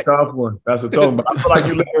That's check. a tough one. That's a tough one. But I feel like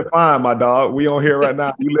you living fine, my dog. We on here right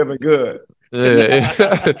now. You living good. Yeah,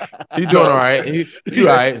 he doing all right. You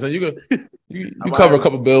all right? So you cover a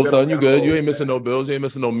couple bills, son. You good? You ain't missing no bills. You ain't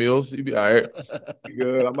missing no meals. You be all right.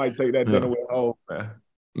 Good. I might take that dinner with home, man.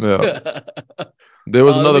 Yeah. There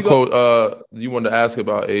was another quote you wanted to ask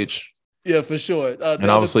about H. Yeah, for sure.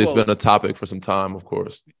 And obviously it's been a topic for some time, of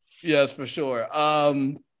course. Yes, for sure.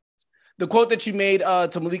 The quote that you made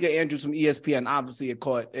to Malika Andrews from ESPN, obviously it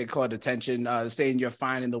caught attention, saying you're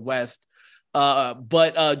fine in the West.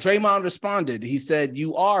 But Draymond responded. He said,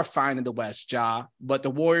 "You are fine in the West, Ja, but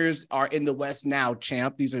the Warriors are in the West now,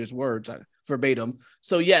 champ." These are his words, verbatim.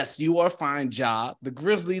 So yes, you are fine, Ja. The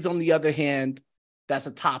Grizzlies, on the other hand, that's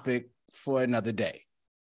a topic for another day.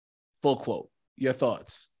 Full quote. Your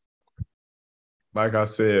thoughts? Like I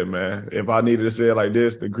said, man, if I needed to say it like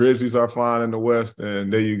this, the Grizzlies are fine in the West,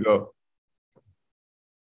 and there you go.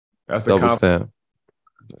 That's the double stamp.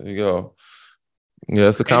 There you go. Yeah,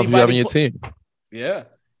 that's the confidence you have in your team. Yeah.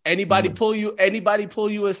 Anybody pull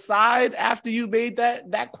you aside after you made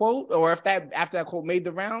that quote, or after that quote made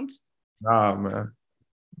the rounds? Nah, man.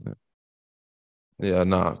 Yeah,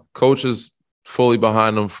 nah. Coach is fully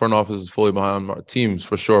behind them. Front office is fully behind them. Our team's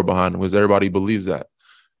for sure behind them because everybody believes that.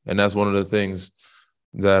 And that's one of the things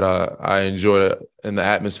that I enjoy in the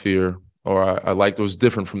atmosphere, or I like those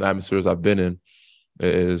different from the atmospheres I've been in,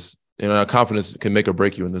 is, confidence can make or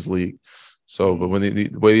break you in this league. So, but when the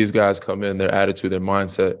way these guys come in, their attitude, their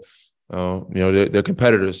mindset, they're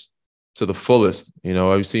competitors to the fullest.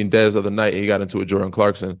 I've seen Dez the other night. He got into a Jordan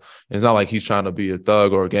Clarkson. And it's not like he's trying to be a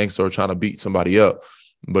thug or a gangster or trying to beat somebody up,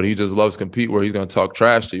 but he just loves compete where he's going to talk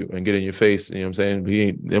trash to you and get in your face. You know what I'm saying? He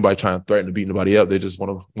ain't anybody trying to threaten to beat anybody up. They just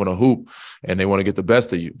want to hoop and they want to get the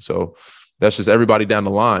best of you. So that's just everybody down the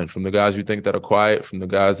line, from the guys you think that are quiet, from the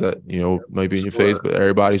guys that, might be in your face, but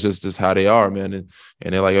everybody's just how they are, man. And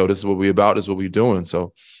they're like, "Oh, this is what we about. This is what we doing."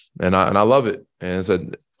 So, and I love it. And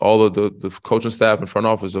said all of the coaching staff and front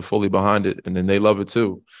office are fully behind it, and then they love it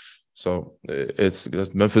too. So that's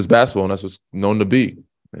Memphis basketball, and that's what's known to be.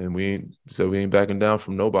 And we ain't backing down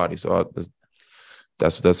from nobody. So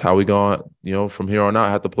that's how we going, from here on out,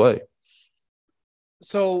 have to play.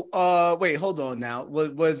 So wait, hold on now.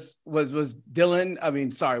 Was Desmond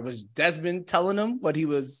telling him while he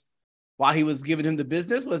was giving him the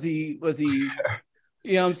business? Was he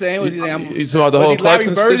you know what I'm saying? Was he like, Larry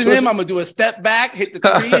Birding him? I'm gonna do a step back, hit the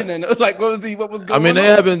three, and then like what was going on?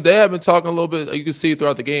 They have been talking a little bit. You can see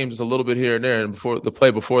throughout the game, just a little bit here and there. And before the play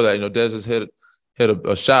before that, Dez just hit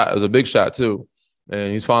a shot. It was a big shot too.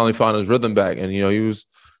 And he's finally found his rhythm back. And he was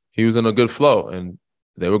in a good flow. And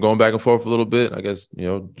they were going back and forth a little bit. I guess,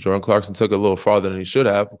 Jordan Clarkson took it a little farther than he should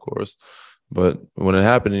have, of course. But when it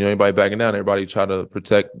happened, anybody backing down, everybody tried to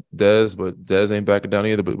protect Dez, but Dez ain't backing down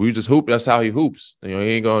either. But we just hoop. That's how he hoops. He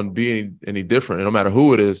ain't going to be any different, no matter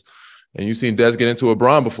who it is. And you've seen Dez get into a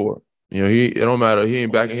Bron before. It don't matter. He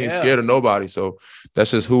ain't backing. He ain't scared of nobody. So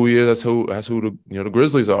that's just who he is. That's who the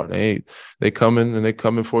Grizzlies are. They come in and they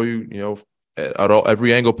coming for you, at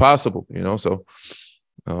every angle possible. So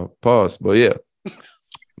pause. But yeah,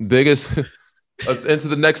 biggest. Let's into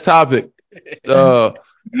the next topic.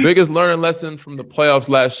 Biggest learning lesson from the playoffs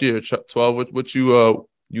last year, 12. What you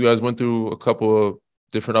guys went through a couple of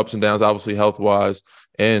different ups and downs, obviously health wise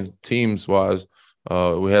and teams wise.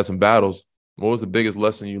 We had some battles. What was the biggest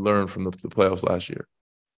lesson you learned from the playoffs last year?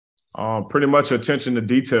 Pretty much attention to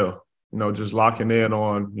detail. Just locking in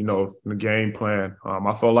on the game plan.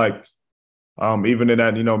 I felt like even in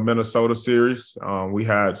that Minnesota series, we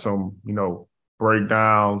had some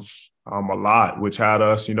breakdowns. A lot, which had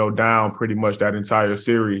us, down pretty much that entire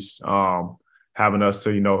series, having us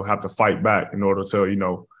to, have to fight back in order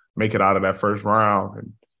to, make it out of that first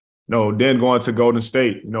round. And, then going to Golden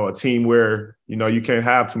State, a team where, you can't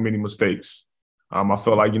have too many mistakes. I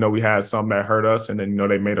feel like, we had some that hurt us and then,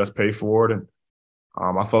 they made us pay for it. And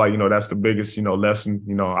I feel like, that's the biggest,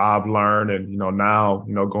 lesson, I've learned. And, now,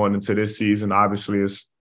 going into this season, obviously is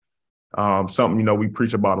something, we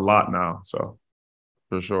preach about a lot now. So.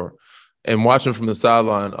 For sure. And watching from the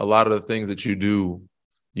sideline, a lot of the things that you do,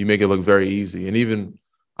 you make it look very easy. And even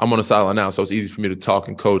I'm on the sideline now, so it's easy for me to talk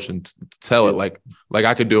and coach and tell it like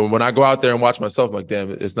I could do. And when I go out there and watch myself, I'm like,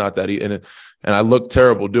 damn, it's not that easy. And I look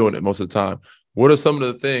terrible doing it most of the time. What are some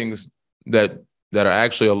of the things that are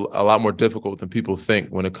actually a lot more difficult than people think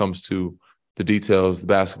when it comes to the details, the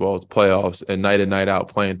basketball, the playoffs, and in, night out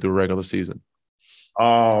playing through regular season?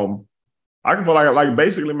 I can feel like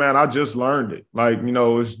basically, man, I just learned it.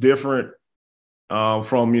 It's different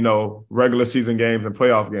from, regular season games and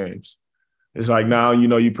playoff games. it's like now,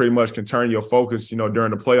 you pretty much can turn your focus,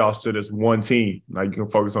 during the playoffs to this one team. Like you can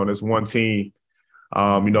focus on this one team,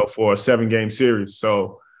 for a 7-game series.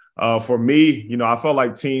 So for me, I felt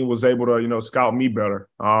like team was able to, scout me better,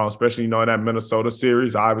 especially, in that Minnesota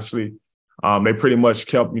series. Obviously, they pretty much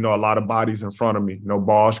kept, a lot of bodies in front of me.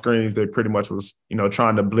 Ball screens, they pretty much was,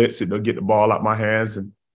 trying to blitz it to get the ball out my hands.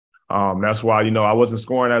 And that's why, I wasn't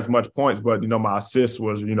scoring as much points, but, my assist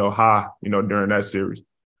was, high, during that series.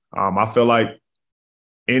 I feel like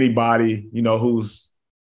anybody, who's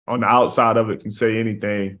on the outside of it can say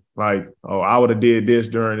anything like, oh, I would have did this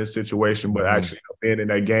during this situation, but actually being in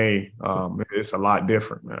that game, it's a lot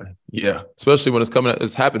different, man. Yeah, especially when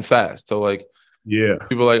it's happened fast. So like, yeah,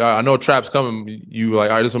 people are like, I know a trap's coming. You like,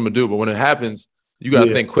 all right, this is what I'm gonna do. But when it happens, you got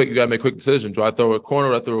to think quick. You got to make quick decisions. Do I throw a corner?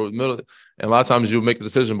 Do I throw a middle? And a lot of times you'll make the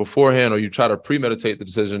decision beforehand, or you try to premeditate the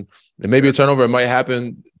decision. And maybe a turnover, it might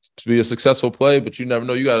happen to be a successful play, but you never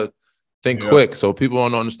know. You got to think quick. So people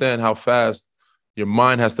don't understand how fast your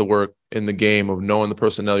mind has to work in the game of knowing the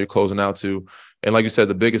personnel you're closing out to. And like you said,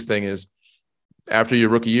 the biggest thing is after your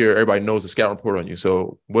rookie year, everybody knows the scout report on you.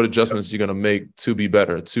 So what adjustments you're going to make to be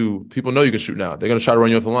better? People know you can shoot now. They're going to try to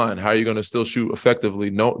run you off the line. How are you going to still shoot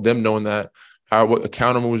effectively? Them knowing that. What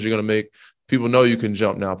counter moves you're going to make. People know you can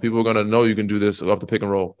jump now. People are going to know you can do this off the pick and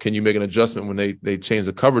roll. Can you make an adjustment when they change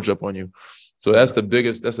the coverage up on you? So that's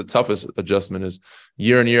the toughest adjustment is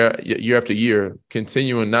year after year,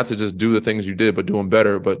 continuing not to just do the things you did, but doing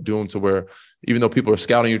better, but doing to where even though people are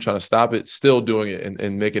scouting you, trying to stop it, still doing it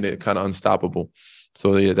and making it kind of unstoppable.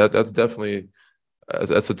 So yeah, that's definitely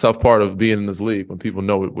that's a tough part of being in this league when people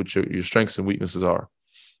know what your strengths and weaknesses are.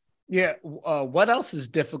 Yeah. What else is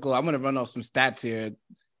difficult? I'm going to run off some stats here. It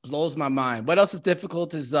blows my mind. What else is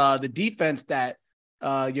difficult is the defense that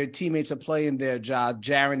your teammates are playing there,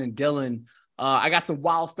 Jaren and Dylan. I got some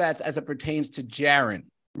wild stats as it pertains to Jaren.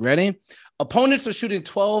 Ready? Opponents are shooting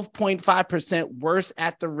 12.5% worse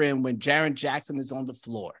at the rim when Jaren Jackson is on the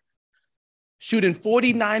floor. Shooting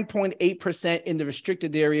 49.8% in the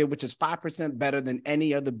restricted area, which is 5% better than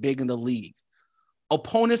any other big in the league.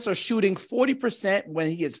 Opponents are shooting 40%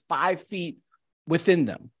 when he is 5 feet within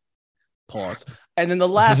them. Pause. And then the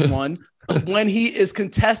last one, when he is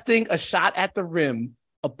contesting a shot at the rim,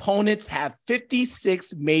 opponents have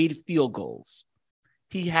 56 made field goals.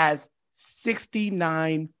 He has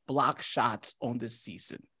 69 block shots on this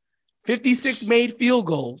season. 56 made field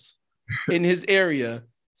goals in his area,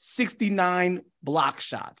 69 block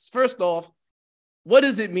shots. First off, what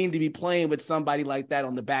does it mean to be playing with somebody like that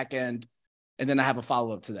on the back end? And then I have a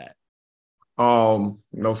follow-up to that.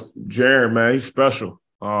 Jaren, man, he's special.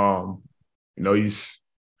 He's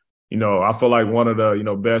I feel like one of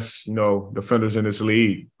the best, defenders in this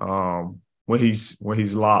league when he's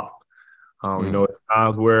locked. It's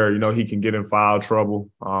times where, he can get in foul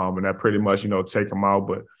trouble and that pretty much, take him out.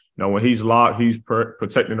 But, when he's locked, he's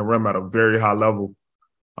protecting the rim at a very high level.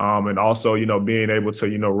 And also, being able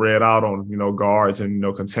to, red out on, guards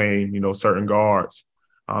and, contain, certain guards.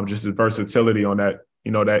 Just his versatility on that,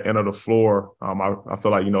 that end of the floor. I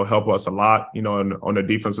feel like, help us a lot, on the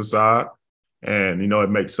defensive side. And, it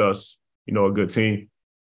makes us, a good team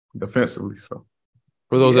defensively. So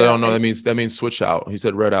for those that don't know, that means switch out. He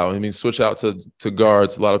said red out. It means switch out to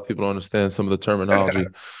guards. A lot of people don't understand some of the terminology.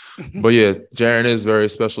 But yeah, Jaren is very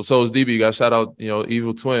special. So is DB. You got shout out,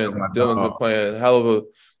 Evil Twin. Dylan's been playing hell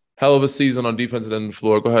of a season on defense and on the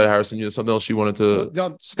floor. Go ahead, Harrison. You have something else you wanted to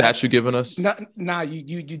stats you giving us? Nah,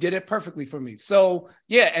 you did it perfectly for me. So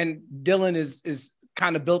yeah, and Dylan is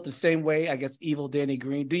kind of built the same way. I guess Evil Danny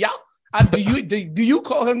Green. Do you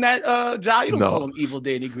call him that, Ja? You don't call him Evil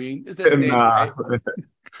Danny Green. It says Danny, right?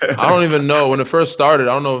 I don't even know. When it first started,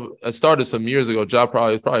 I don't know. It started some years ago. Ja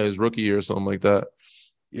probably his rookie year or something like that.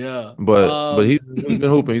 Yeah. But he's been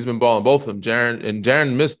hooping. He's been balling. Both of them.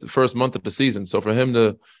 Jaren missed the first month of the season. So for him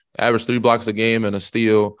to average 3 blocks a game and a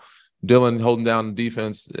steal, Dylan holding down the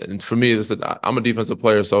defense. And for me, I'm a defensive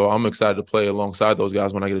player, so I'm excited to play alongside those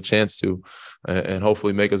guys when I get a chance to, and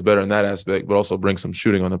hopefully make us better in that aspect, but also bring some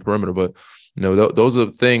shooting on the perimeter. But, those are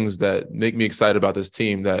things that make me excited about this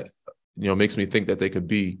team that, makes me think that they could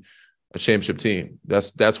be a championship team.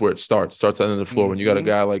 That's where it starts. It starts on the floor. When you got a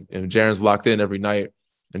guy like Jaren's locked in every night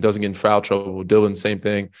and doesn't get in foul trouble. Dylan, same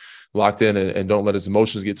thing, locked in and don't let his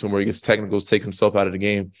emotions get to him where he gets technicals, takes himself out of the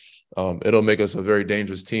game. It'll make us a very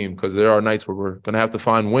dangerous team because there are nights where we're going to have to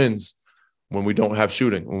find wins when we don't have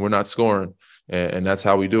shooting, when we're not scoring. And that's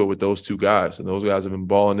how we do it with those two guys. And those guys have been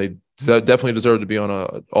balling. They definitely deserve to be on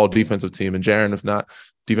an all-defensive team. And Jaren, if not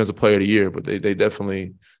defensive player of the year, but they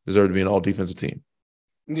definitely deserve to be an all-defensive team.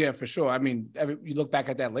 Yeah, for sure. I mean, you look back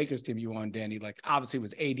at that Lakers team you won, Danny, like obviously it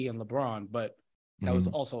was AD and LeBron, but That was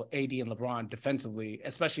also AD and LeBron defensively,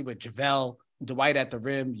 especially with JaVale, Dwight at the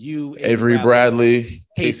rim, Avery Bradley,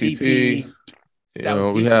 KCP. That was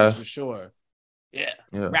defense for sure. Yeah.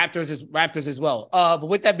 Raptors as well. But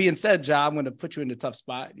with that being said, Ja, I'm going to put you in a tough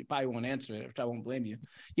spot. You probably won't answer it, which I won't blame you.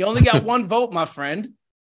 You only got one vote, my friend.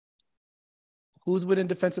 Who's winning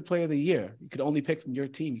Defensive Player of the Year? You could only pick from your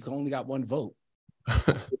team. You only got one vote.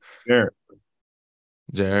 Jaren.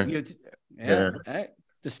 Yeah. Right.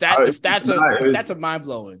 The stats are mind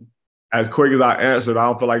blowing. As quick as I answered, I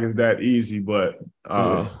don't feel like it's that easy, but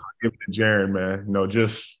I'll give it to Jaren, man.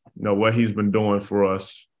 What he's been doing for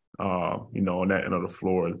us, on that end of the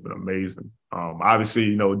floor has been amazing.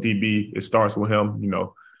 Obviously, DB, it starts with him,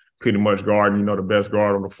 pretty much guarding, the best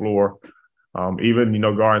guard on the floor. Even,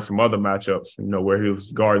 guarding some other matchups, where he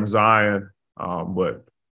was guarding Zion. But,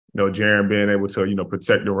 Jaren being able to,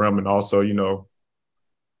 protect the rim and also,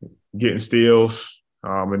 getting steals.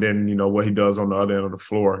 And then, what he does on the other end of the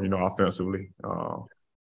floor, offensively. I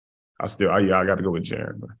got to go with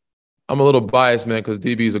Jaren, man. I'm a little biased, man, because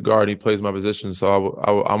DB is a guard. He plays my position, so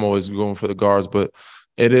I'm always going for the guards. But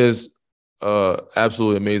it is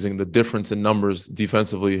absolutely amazing the difference in numbers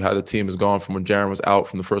defensively, how the team has gone from when Jaren was out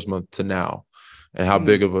from the first month to now, and how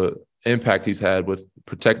big of an impact he's had with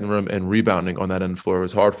protecting the rim and rebounding on that end of the floor. It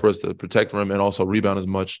was hard for us to protect the rim and also rebound as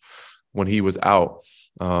much when he was out.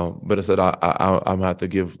 But I said I'm going to have to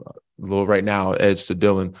give a little right now edge to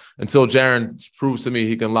Dylan. Until Jaren proves to me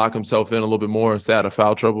he can lock himself in a little bit more and stay out of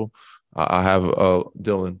foul trouble, I have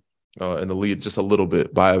Dylan in the lead just a little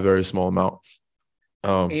bit by a very small amount.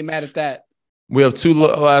 Ain't mad at that. We have two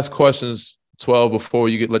last questions, 12, before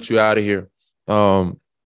let you out of here.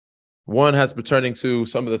 One has pertaining to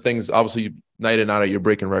some of the things, obviously, night in out, you're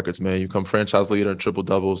breaking records, man. You become franchise leader in triple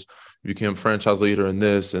doubles. You became franchise leader in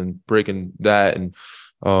this and breaking that. And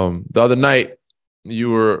the other night, you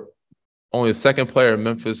were only the second player in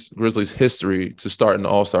Memphis Grizzlies history to start an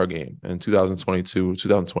All-Star game in 2022,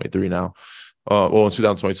 2023 now. In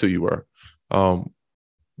 2022 you were.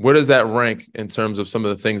 Where does that rank in terms of some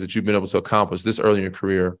of the things that you've been able to accomplish this early in your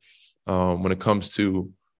career when it comes to,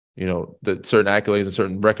 the certain accolades and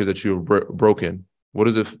certain records that you've broken? How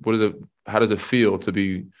does it feel to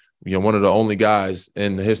be, one of the only guys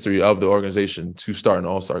in the history of the organization to start an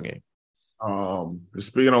All-Star game?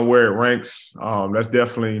 Speaking on where it ranks, that's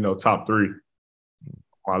definitely, top 3 on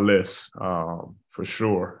my list, for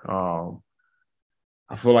sure.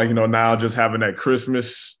 I feel like, now just having that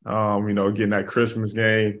Christmas, getting that Christmas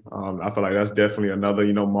game, I feel like that's definitely another,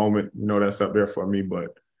 moment, that's up there for me.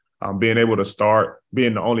 But being able to start,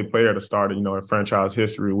 being the only player to start, in franchise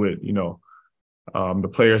history with, the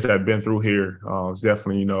players that have been through here, is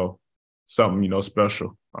definitely, something,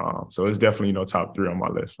 special. So it's definitely, top 3 on my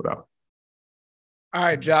list without. All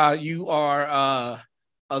right, Ja, you are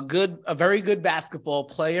a very good basketball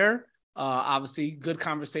player. Obviously, good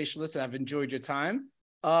conversationalist. I've enjoyed your time.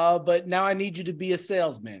 But now I need you to be a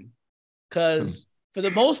salesman, because for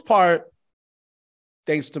the most part,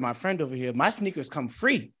 thanks to my friend over here, my sneakers come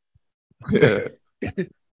free. Yeah.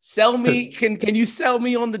 Sell me. Can you sell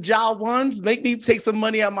me on the Ja ones? Make me take some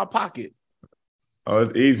money out of my pocket. Oh,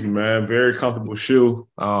 it's easy, man. Very comfortable shoe.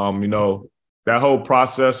 That whole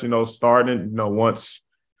process, starting, once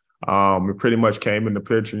it pretty much came in the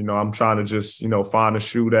picture, I'm trying to just, find a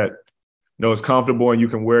shoe that, is comfortable and you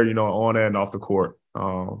can wear, on and off the court,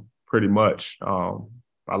 pretty much.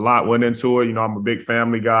 A lot went into it. I'm a big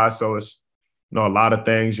family guy, so it's, a lot of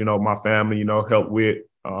things, my family, helped with,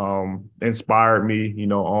 inspired me,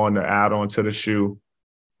 on the add-on to the shoe.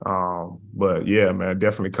 But yeah, man,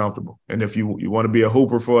 definitely comfortable. And if you want to be a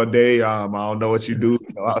hooper for a day, I don't know what you do,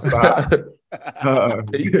 outside.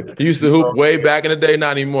 He used to hoop way back in the day,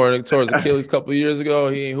 not anymore. Towards Achilles a couple of years ago,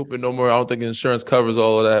 he ain't hooping no more. I don't think insurance covers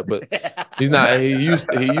all of that, but he's not. He used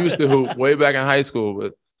to hoop way back in high school,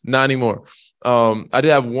 but not anymore. I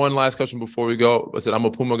did have one last question before we go. I said I'm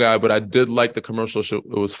a Puma guy, but I did like the commercial show.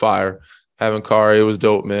 It was fire. Having Kari, it was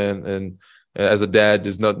dope, man. And as a dad,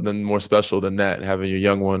 there's nothing more special than that, having your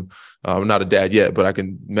young one. I'm not a dad yet, but I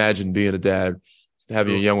can imagine being a dad,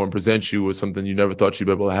 having your young one present you with something you never thought you'd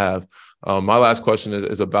be able to have. My last question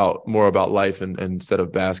is more about life and instead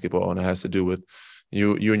of basketball, and it has to do with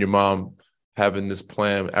you and your mom having this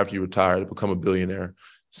plan after you retire to become a billionaire.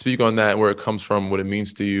 Speak on that, where it comes from, what it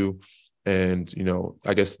means to you, and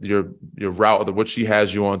I guess your route, what she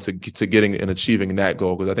has you on to getting and achieving that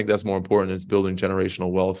goal, because I think that's more important. Is building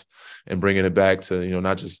generational wealth and bringing it back to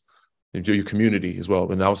not just your community as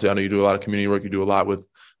well. And obviously, I know you do a lot of community work. You do a lot with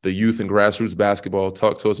the youth and grassroots basketball.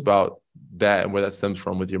 Talk to us about that and where that stems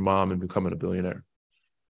from with your mom and becoming a billionaire.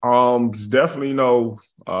 It's definitely, my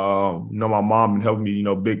mom been helping me,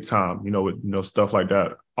 big time, with, stuff like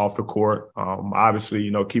that off the court.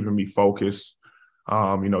 Obviously, keeping me focused,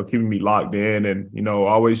 keeping me locked in and,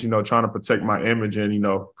 always, trying to protect my image and,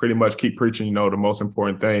 pretty much keep preaching, the most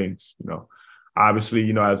important things, obviously,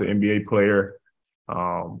 as an NBA player,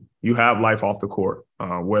 you have life off the court,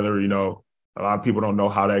 whether, a lot of people don't know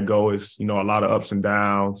how that goes, a lot of ups and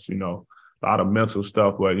downs, a lot of mental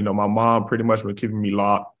stuff. But, my mom pretty much been keeping me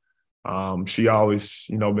locked. She always,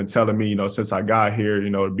 been telling me, since I got here,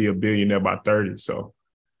 to be a billionaire by 30. So,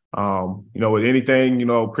 with anything,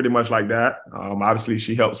 pretty much like that, obviously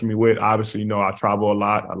she helps me with. Obviously, I travel a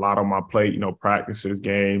lot on my plate, practices,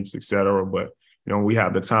 games, et cetera. But, we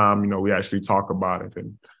have the time, we actually talk about it.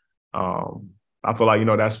 And I feel like,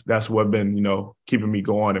 that's what been, keeping me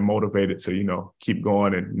going and motivated to, keep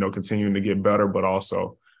going and, continuing to get better, but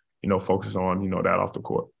also, focus on, that off the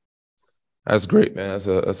court. That's great, man.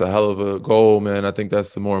 That's a hell of a goal, man. I think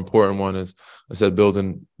that's the more important one is, I said,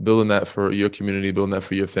 building that for your community, building that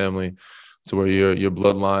for your family to where your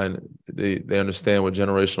bloodline, they understand what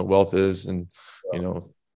generational wealth is. And,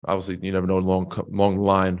 obviously you never know along the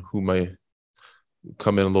line who may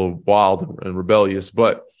come in a little wild and rebellious,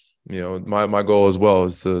 but my goal as well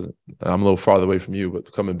is to, I'm a little farther away from you, but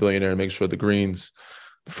become a billionaire and make sure the Greens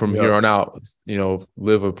from here on out,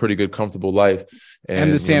 live a pretty good, comfortable life.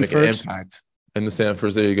 And the Sanford fact. And the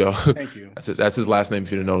Sanfords, there you go. Thank you. That's his last name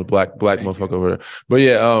if you didn't know, the black motherfucker over there. But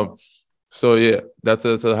yeah, so yeah, that's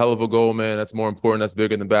a hell of a goal, man. That's more important. That's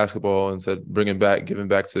bigger than basketball and said giving back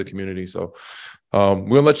to the community. So we're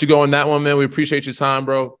gonna let you go on that one, man. We appreciate your time,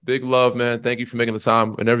 bro. Big love, man. Thank you for making the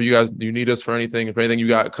time. Whenever you need us for anything, if anything you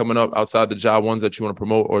got coming up outside the job ones that you want to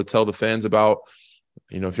promote or tell the fans about,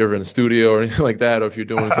 if you're ever in the studio or anything like that, or if you're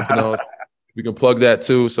doing something else, we can plug that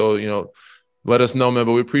too. So, let us know, man.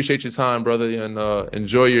 But we appreciate your time, brother, and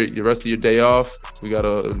enjoy your rest of your day off. We got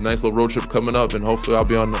a nice little road trip coming up, and hopefully I'll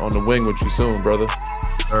be on the wing with you soon, brother.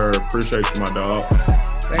 Sir, appreciate you, my dog.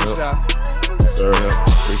 Thanks, John. Sir.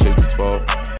 Yeah, appreciate you, 12.